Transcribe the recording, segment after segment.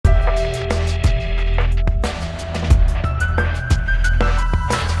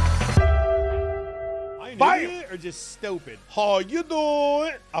or just stupid? How you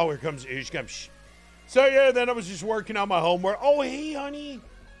doing? Oh, here comes Ish. So, yeah, then I was just working on my homework. Oh, hey, honey.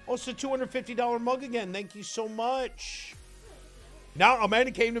 Oh, it's a $250 mug again. Thank you so much. Now,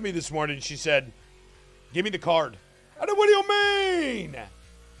 Amanda came to me this morning. She said, give me the card. I said, what do you mean?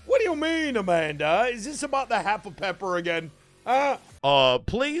 What do you mean, Amanda? Is this about the half a pepper again?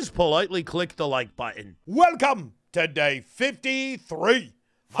 Please politely click the like button. Welcome to day 53.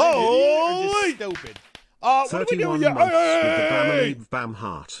 Holy stupid. What do we do? Months with the Bam Bam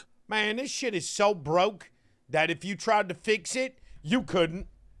heart. Man, this shit is so broke that if you tried to fix it, you couldn't.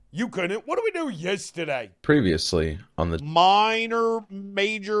 You couldn't. What did we do yesterday? Previously on the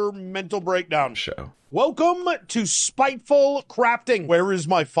Major mental breakdown show. Welcome to Spiteful Crafting. Where is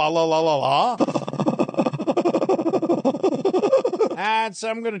my fa-la-la-la-la? So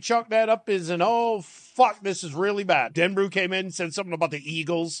I'm going to chalk that up as an, oh, fuck, this is really bad. Denbrew came in and said something about the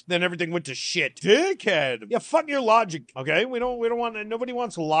Eagles. Then everything went to shit. Dickhead. Yeah, fuck your logic, okay? We don't want, nobody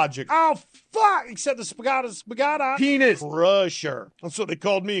wants logic. Oh, fuck, except the spagata penis crusher. That's what they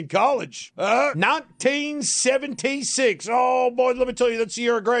called me in college. 1976. Oh, boy, let me tell you, that's the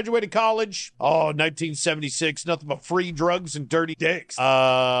year I graduated college. Oh, 1976, nothing but free drugs and dirty dicks.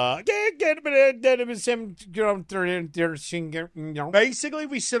 Basically,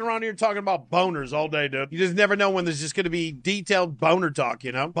 we sit around here talking about boners all day, dude. You just never know when there's just going to be detailed boner talk,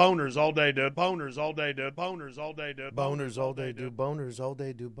 you know? Boners all day, dude. Boners all day, dude. Boners all day, dude. Boners all day, dude. Boners all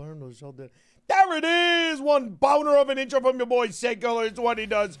day, dude. Boners all day. There it is! One boner of an intro from your boy, Seiko. It's what he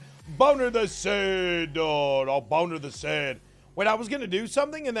does. Boner the Sid, dude. Oh, Boner the Sid. Wait, I was going to do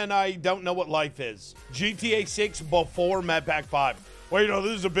something, and then I don't know what life is. GTA 6 before MadPack 5. Well, you know,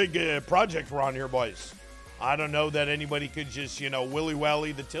 this is a big project we're on here, boys. I don't know that anybody could just, you know,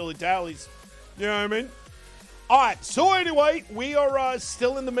 willy-wally the tilly-tallies. You know what I mean? All right, so anyway, we are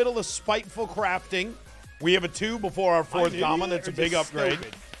still in the middle of Spiteful Crafting. We have a 2 before our 4th comma. That's a big upgrade.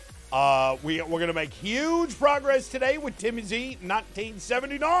 We're going to make huge progress today with Timmy Z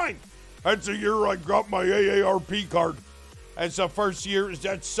 1979. That's the year I got my AARP card. That's the first year.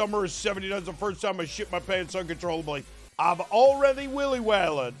 That summer of 70. That's the first time I shit my pants uncontrollably. I've already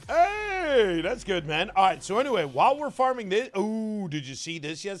willy-walled. Hey, that's good, man. All right, so anyway, while we're farming this... Ooh, did you see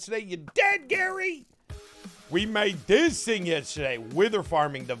this yesterday? You dead, Gary? We made this thing yesterday. Wither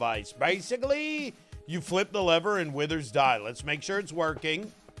farming device. Basically, you flip the lever and withers die. Let's make sure it's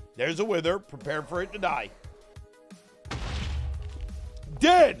working. There's a wither. Prepare for it to die.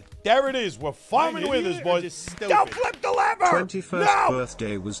 Dead. There it is. We're farming withers, boys. Don't flip the lever. 21st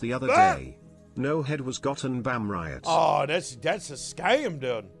birthday was the other day. No head was gotten, Bam riot. Oh, that's a scam,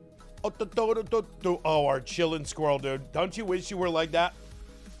 dude. Oh, our chillin' squirrel, dude. Don't you wish you were like that?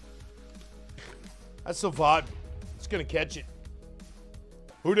 That's the vibe. It's gonna catch it.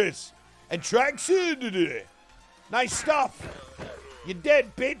 Who this? Attraction. Nice stuff. You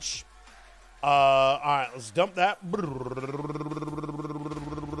dead, bitch. All right, let's dump that. Nailed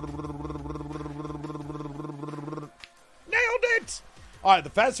it. All right,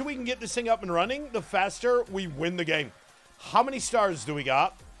 the faster we can get this thing up and running, the faster we win the game. How many stars do we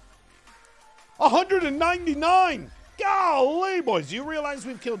got? 199. Golly, boys. Do you realize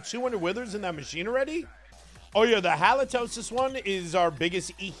we've killed 200 withers in that machine already? Oh, yeah, the halitosis one is our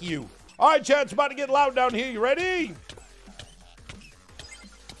biggest EQ. All right, chat, it's about to get loud down here. You ready?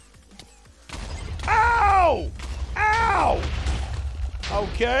 Ow! Ow!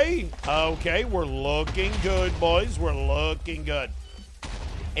 Okay, we're looking good, boys. We're looking good.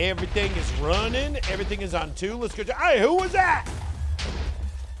 Everything is running. Everything is on 2. Let's go. Hey, who was that?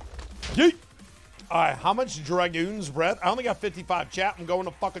 Yeet. All right, how much Dragoon's breath? I only got 55. Chat, I'm going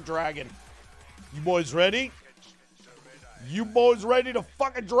to fuck a dragon. You boys ready? You boys ready to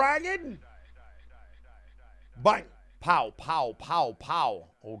fuck a dragon? Bang. Pow, pow, pow, pow.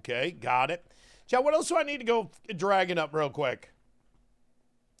 Okay, got it. Chat, what else do I need to go dragon up real quick?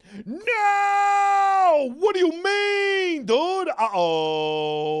 No! What do you mean, dude?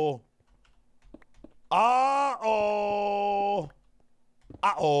 Uh-oh.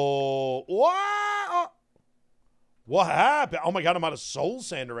 What happened? Oh, my God, I'm out of soul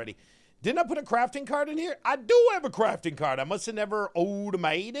sand already. Didn't I put a crafting card in here? I do have a crafting card. I must have never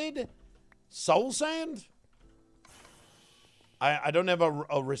automated soul sand. I don't have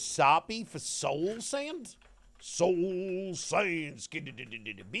a recipe for soul sand. Soul sand.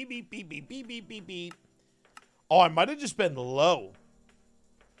 Beep, beep, beep, beep, beep, beep, beep, beep. Oh, I might have just been low.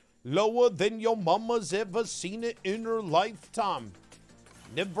 Lower than your mama's ever seen it in her lifetime.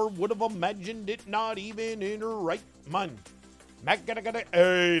 Never would have imagined it, not even in her right mind.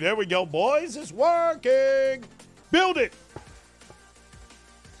 Hey, there we go, boys. It's working. Build it.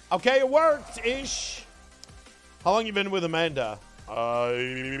 Okay, it worked-ish. How long you been with Amanda?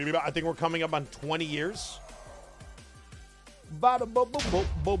 I think we're coming up on 20 years.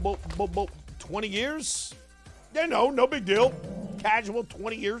 20 years? Yeah, no big deal. Casual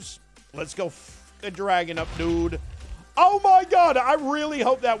 20 years. Let's go f a dragon up, dude. Oh my god, I really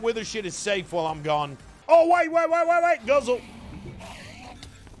hope that wither shit is safe while I'm gone. Oh, wait, guzzle.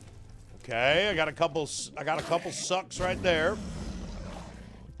 Okay, I got a couple sucks right there.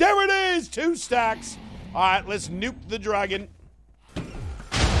 There it is, 2 stacks. All right, let's nuke the dragon.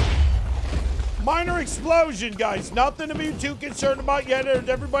 Minor explosion, guys. Nothing to be too concerned about yet.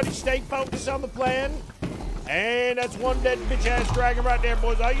 Everybody stay focused on the plan. And that's one dead bitch-ass dragon right there,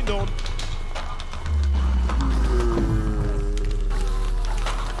 boys. How you doing?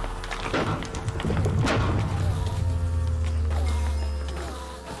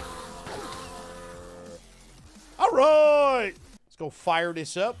 All right. Let's go fire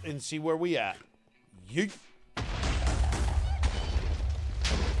this up and see where we at. Yeet.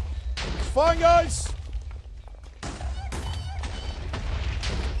 It's fun, guys.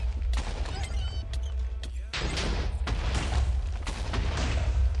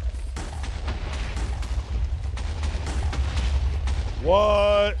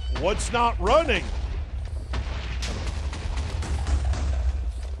 What? What's not running?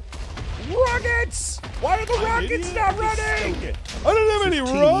 Rockets! Why are the rockets not running? I don't have any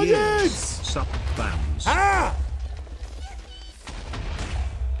rockets! Sup, bams. Ah!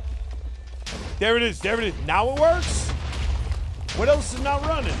 There it is, there it is. Now it works? What else is not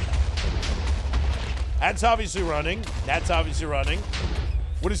running? That's obviously running. That's obviously running.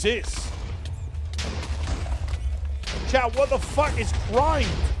 What is this? Chat, what the fuck is crying?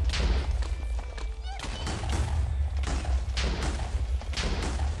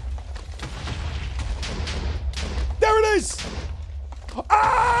 There it is!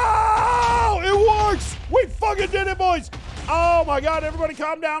 Oh! It works! We fucking did it, boys! Oh my god, everybody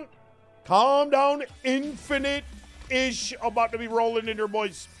calm down. Calm down. Infinite-ish about to be rolling in here,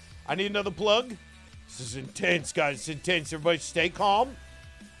 boys. I need another plug. This is intense, guys. It's intense. Everybody stay calm.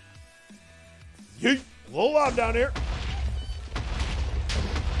 Yeet. A little loud down here.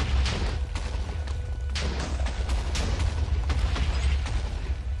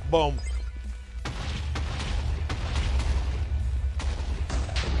 Boom.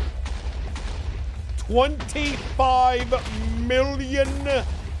 $25 million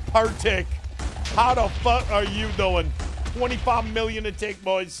per tick. How the fuck are you doing? 25 million a tick,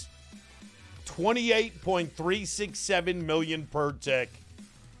 boys. 28.367 million per tick.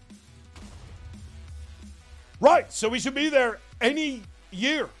 Right, so we should be there any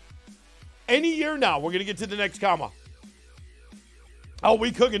year. Any year now, we're going to get to the next comma. Oh,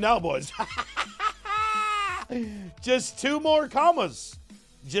 we cooking now, boys. Just 2 more commas.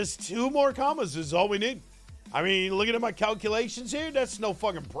 Just 2 more commas is all we need. I mean, looking at my calculations here, that's no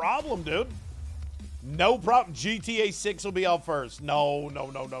fucking problem, dude. No problem. GTA 6 will be out first. No.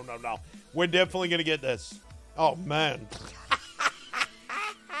 We're definitely going to get this. Oh, man.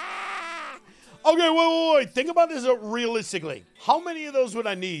 Okay, wait. Think about this realistically. How many of those would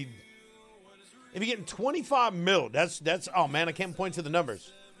I need? If you're getting 25 mil, that's, oh man, I can't point to the numbers.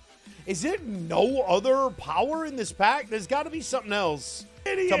 Is there no other power in this pack? There's got to be something else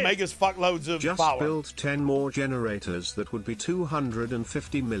to make us fuckloads of Just power. Build 10 more generators. That would be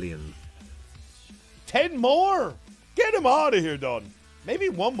 250 million. 10 more? Get him out of here, Don. Maybe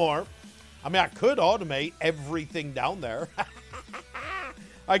 1 more. I mean, I could automate everything down there.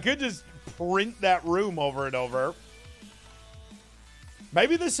 I could just print that room over and over.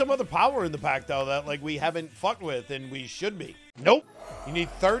 Maybe there's some other power in the pack, though, that like we haven't fucked with, and we should be. Nope. You need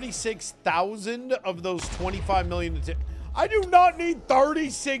 36,000 of those 25 million. I do not need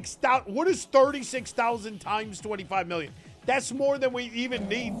 36,000. What is 36,000 times 25 million? That's more than we even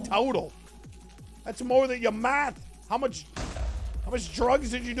need total. That's more than your math. How much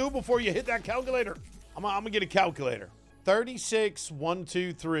drugs did you do before you hit that calculator? I'm gonna get a calculator.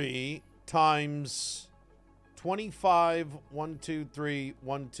 36,123 times 25,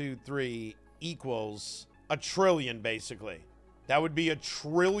 123 equals a trillion, basically. That would be a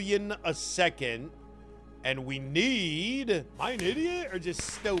trillion a second. And we need, am I an idiot or just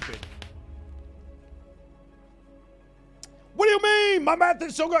stupid? What do you mean? My math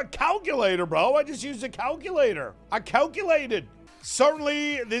is so good. Calculator, bro. I just used a calculator. I calculated.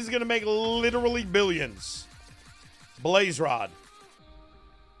 Certainly, this is going to make literally billions. Blaze Rod.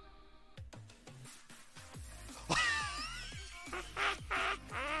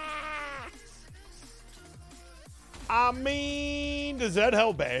 I mean, does that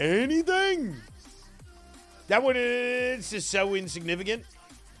help anything? That one is just so insignificant.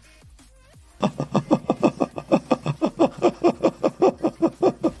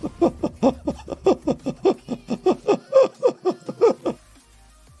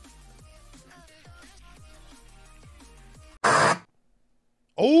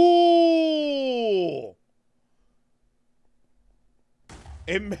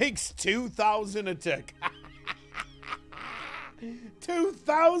 It makes 2,000 a tick.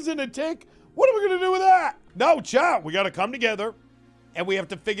 2,000 a tick? What are we going to do with that? No, chat. We got to come together, and we have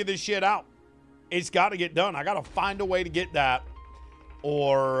to figure this shit out. It's got to get done. I got to find a way to get that,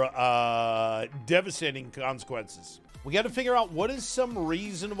 or devastating consequences. We got to figure out what is some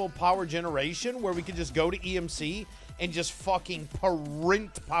reasonable power generation where we could just go to EMC and just fucking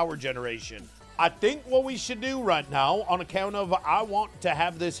print power generation. I think what we should do right now, on account of I want to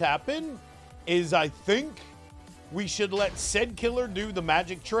have this happen, is I think we should let Said Killer do the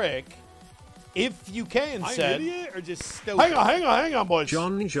magic trick. If you can, Said. I'm an idiot or just stupid? Hang on, boys.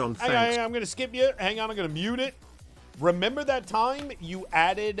 John, Hang thanks. on, I'm going to skip you. Hang on, I'm going to mute it. Remember that time you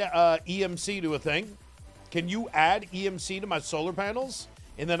added EMC to a thing? Can you add EMC to my solar panels?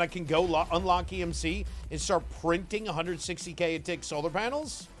 And then I can go unlock EMC and start printing 160K a tick solar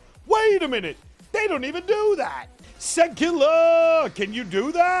panels? Wait a minute. They don't even do that. Said Killer, can you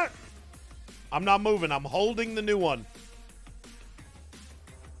do that? I'm not moving. I'm holding the new one.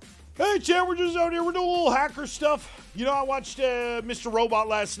 Hey, chat, we're just out here. We're doing a little hacker stuff. You know, I watched Mr. Robot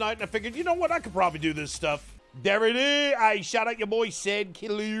last night, and I figured, you know what? I could probably do this stuff. There it is. I shout out your boy, Said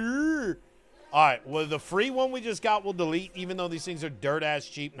Killer. All right, well, the free one we just got will delete, even though these things are dirt-ass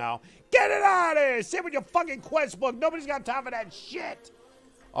cheap now. Get it out of here. Sit with your fucking quest book. Nobody's got time for that shit.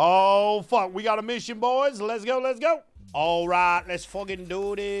 Oh, fuck. We got a mission, boys. Let's go, let's go. All right, let's fucking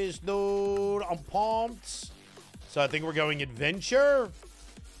do this, dude. I'm pumped. So I think we're going adventure.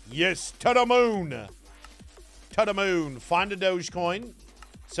 Yes, to the moon. To the moon. Find a Dogecoin.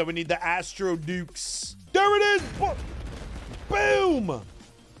 So we need the Astro Dukes. There it is. Boom.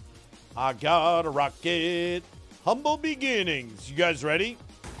 I got a rocket. Humble beginnings. You guys ready?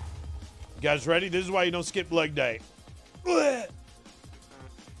 You guys ready? This is why you don't skip leg day.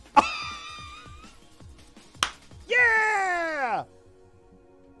 Yeah!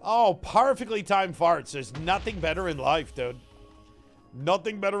 Oh, perfectly timed farts. There's nothing better in life, dude.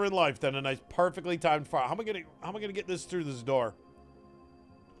 Nothing better in life than a nice perfectly timed fart. How am I gonna get this through this door?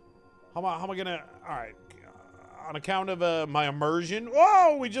 How am I gonna, all right. On account of my immersion.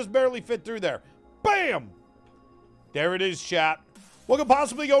 Whoa, we just barely fit through there. Bam! There it is, chat. What could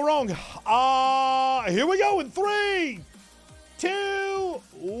possibly go wrong? Here we go in 3, 2,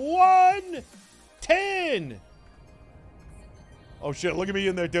 1, 10. Oh, shit, look at me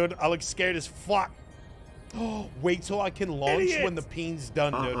in there, dude. I look scared as fuck. Oh, wait till I can launch Idiot. when the peen's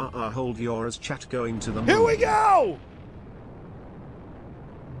done, dude. Hold yours, chat going to the moon. Here we go!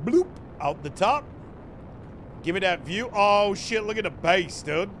 Bloop. Out the top. Give me that view. Oh, shit, look at the base,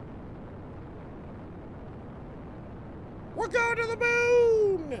 dude. We're going to the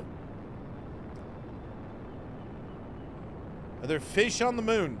moon! Are there fish on the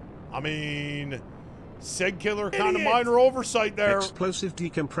moon? I mean, Said Killer kind of minor oversight there. Explosive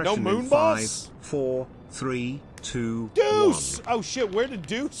decompression No moon in boss? 5, 4, 3, 2, Deuce! 1. Oh, shit, where did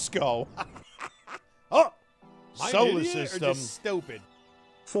Deuce go? Oh! Solar system. Or just stupid?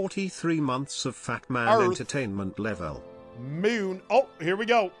 43 months of Fat Man Earth. entertainment level. Moon. Oh, here we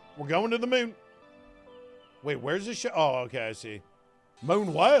go. We're going to the moon. Wait, where's the show? Oh, okay, I see.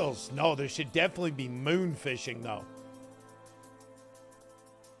 Moon whales. No, there should definitely be moon fishing, though.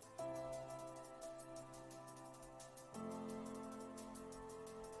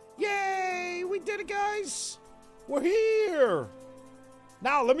 Yay! We did it, guys! We're here!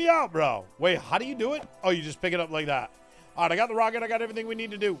 Now, let me out, bro. Wait, how do you do it? Oh, you just pick it up like that. All right, I got the rocket. I got everything we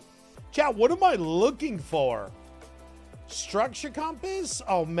need to do. Chat, what am I looking for? Structure compass?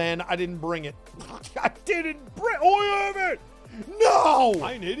 Oh, man, I didn't bring it. I didn't bring... Oh, I have it! No! Am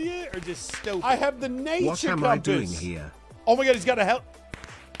I an idiot or just stupid? I have the nature What am compass. I doing here? Oh, my God, he's got a hel...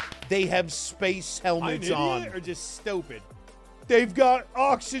 They have space Am I an helmets idiot on. or just stupid? They've got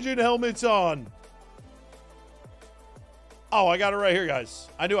oxygen helmets on. Oh, I got it right here, guys.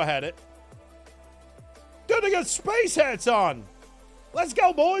 I knew I had it. Dude, they got space hats on. Let's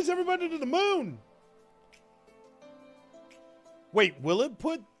go, boys. Everybody to the moon. Wait, will it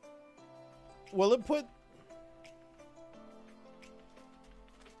put...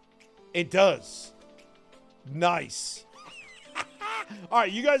 It does. Nice. All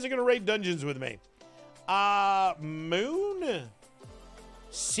right, you guys are going to raid dungeons with me. Moon?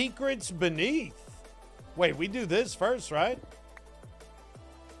 Secrets beneath. Wait, we do this first, right?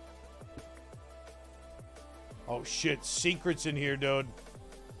 Oh, shit. Secrets in here, dude.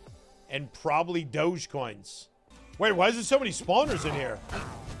 And probably Dogecoins. Wait, why is there so many spawners in here?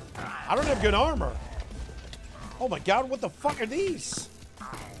 I don't have good armor. Oh, my God. What the fuck are these?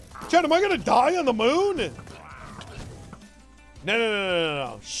 Chad, am I going to die on the moon?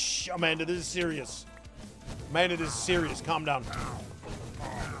 No. Shh, Amanda, this is serious. Amanda, this is serious. Calm down.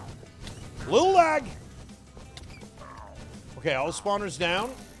 Little lag. Okay, all spawners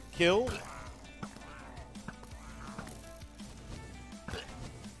down. Kill.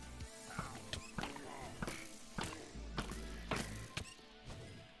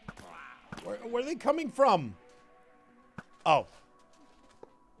 Where are they coming from? Oh.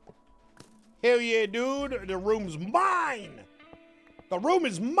 Hell yeah, dude. The room's mine. The room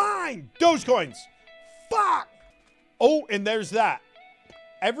is mine. Dogecoins. Fuck. Oh, and there's that.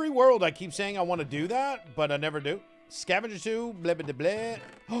 Every world I keep saying I want to do that, but I never do. Scavenger 2, blah, blah, blah,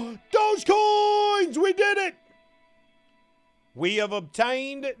 blah. Dogecoins! We did it! We have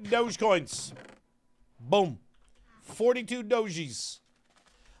obtained Dogecoins. Boom. 42 Doges.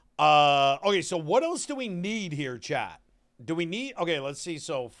 Okay, so what else do we need here, chat? Do we need... Okay, let's see.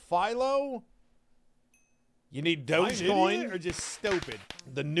 So, Philo. You need Dogecoin. Or just stupid.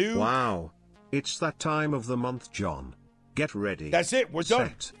 The new... Wow. It's that time of the month, John. Get ready. That's it. We're done.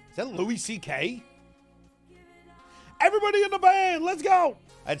 Set. Is that Louis C.K.? Everybody in the band, let's go.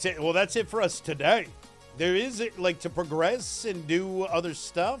 That's it. Well, that's it for us today. There is, like, to progress and do other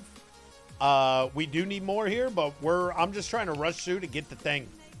stuff. We do need more here, but I'm just trying to rush through to get the thing.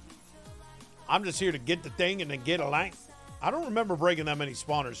 I'm just here to get the thing and then get a lane. I don't remember breaking that many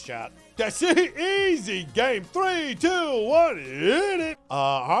spawners, chat. That's it. Easy game. 3, 2, 1. Hit it.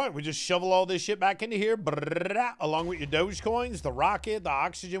 All right. We just shovel all this shit back into here. Along with your Dogecoins, the rocket, the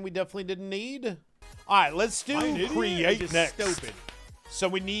oxygen we definitely didn't need. All right. Let's do create next. Stupid. So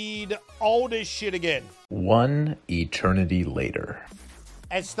we need all this shit again. One eternity later.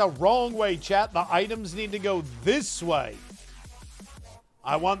 It's the wrong way, chat. The items need to go this way.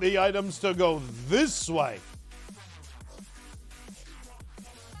 I want the items to go this way.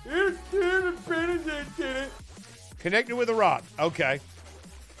 Connected with a rod. Okay.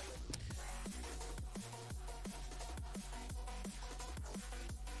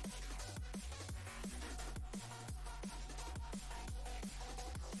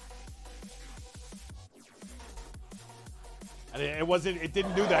 It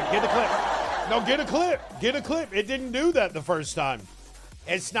didn't do that. Get a clip. No, get a clip. Get a clip. It didn't do that the first time.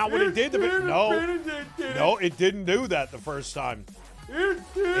 It's not what it did. No, it didn't do that the first time.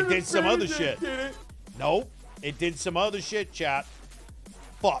 It did some other shit. Nope. It did some other shit, chat.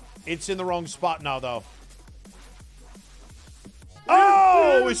 Fuck. It's in the wrong spot now, though.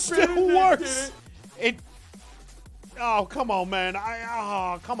 Oh, it still works. Oh, come on, man.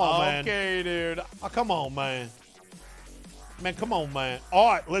 Come on, man. Okay, dude. Oh, come on, man. Man, come on, man.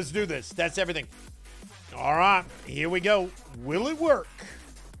 All right, let's do this. That's everything. All right, here we go. Will it work?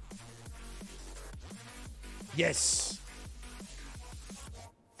 Yes.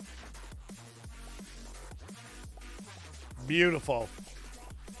 Beautiful.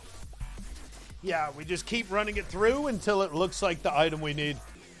 Yeah, we just keep running it through until it looks like the item we need.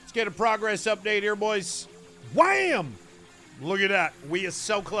 Let's get a progress update here, boys. Wham! Look at that. We are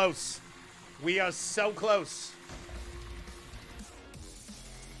so close. We are so close.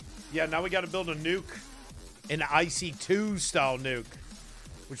 Yeah, now we got to build a nuke. An IC2 style nuke.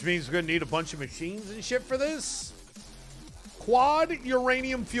 Which means we're going to need a bunch of machines and shit for this. Quad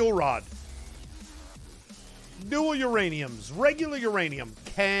uranium fuel rod. Dual uraniums. Regular uranium.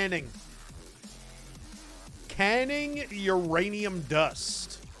 Canning. Canning uranium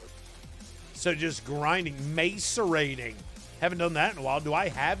dust. So just grinding. Macerating. Haven't done that in a while. Do I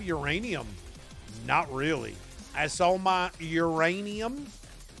have uranium? Not really. I saw my uranium.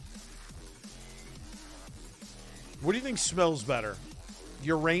 What do you think smells better?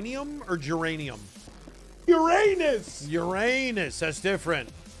 Uranium or geranium? Uranus! Uranus. That's different.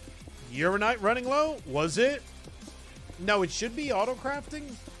 Uranite running low? Was it? No, it should be auto-crafting.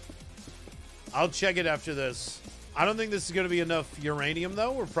 I'll check it after this. I don't think this is going to be enough uranium,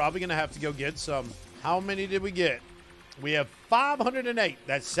 though. We're probably going to have to go get some. How many did we get? We have 508.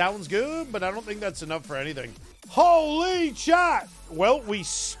 That sounds good, but I don't think that's enough for anything. Holy chat! Well, we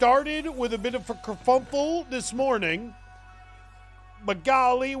started with a bit of a kerfuffle this morning. But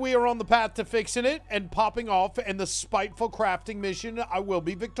golly, we are on the path to fixing it and popping off. And the spiteful crafting mission, I will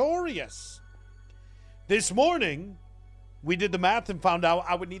be victorious. This morning, we did the math and found out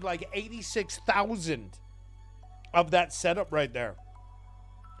I would need like 86,000 of that setup right there.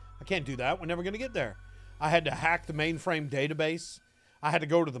 I can't do that. We're never going to get there. I had to hack the mainframe database. I had to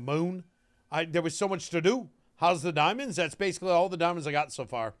go to the moon. There was so much to do. How's the diamonds? That's basically all the diamonds I got so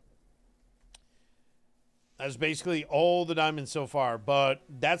far. That's basically all the diamonds so far. But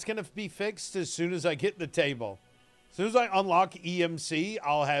that's going to be fixed as soon as I get the table. As soon as I unlock EMC,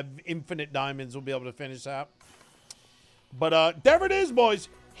 I'll have infinite diamonds. We'll be able to finish that. But there it is, boys.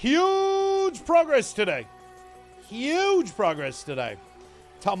 Huge progress today. Huge progress today.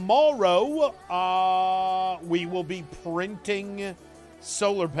 Tomorrow, we will be printing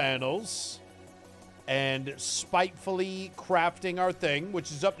solar panels and spitefully crafting our thing,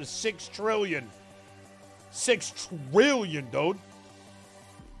 which is up to 6 trillion. 6 trillion, dude.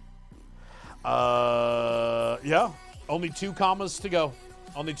 Yeah. Only 2 commas to go.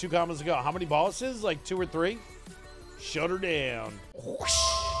 Only 2 commas to go. How many bosses? Like 2 or 3? Shut her down.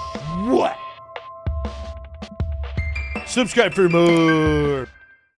 What? Subscribe for more.